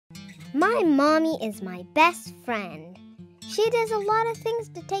My mommy is my best friend. She does a lot of things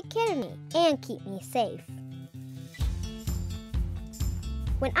to take care of me and keep me safe.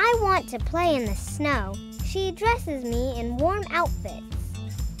 When I want to play in the snow, she dresses me in warm outfits.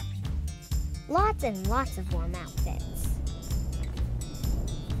 Lots and lots of warm outfits.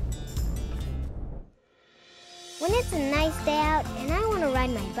 When it's a nice day out and I want to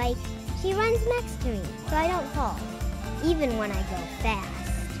ride my bike, she runs next to me so I don't fall, even when I go fast.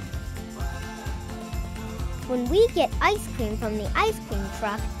 When we get ice cream from the ice cream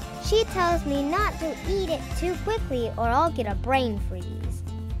truck, she tells me not to eat it too quickly or I'll get a brain freeze.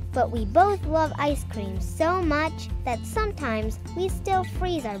 But we both love ice cream so much that sometimes we still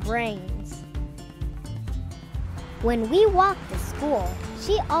freeze our brains. When we walk to school,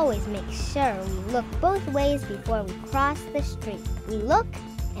 she always makes sure we look both ways before we cross the street. We look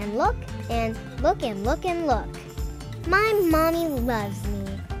and look and look and look and look. My mommy loves me.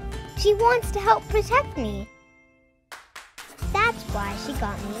 She wants to help protect me. That's why she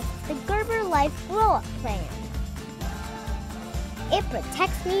got me the Gerber Life Grow-Up Plan. It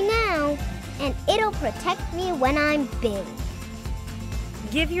protects me now, and it'll protect me when I'm big.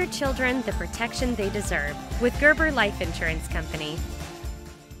 Give your children the protection they deserve with Gerber Life Insurance Company.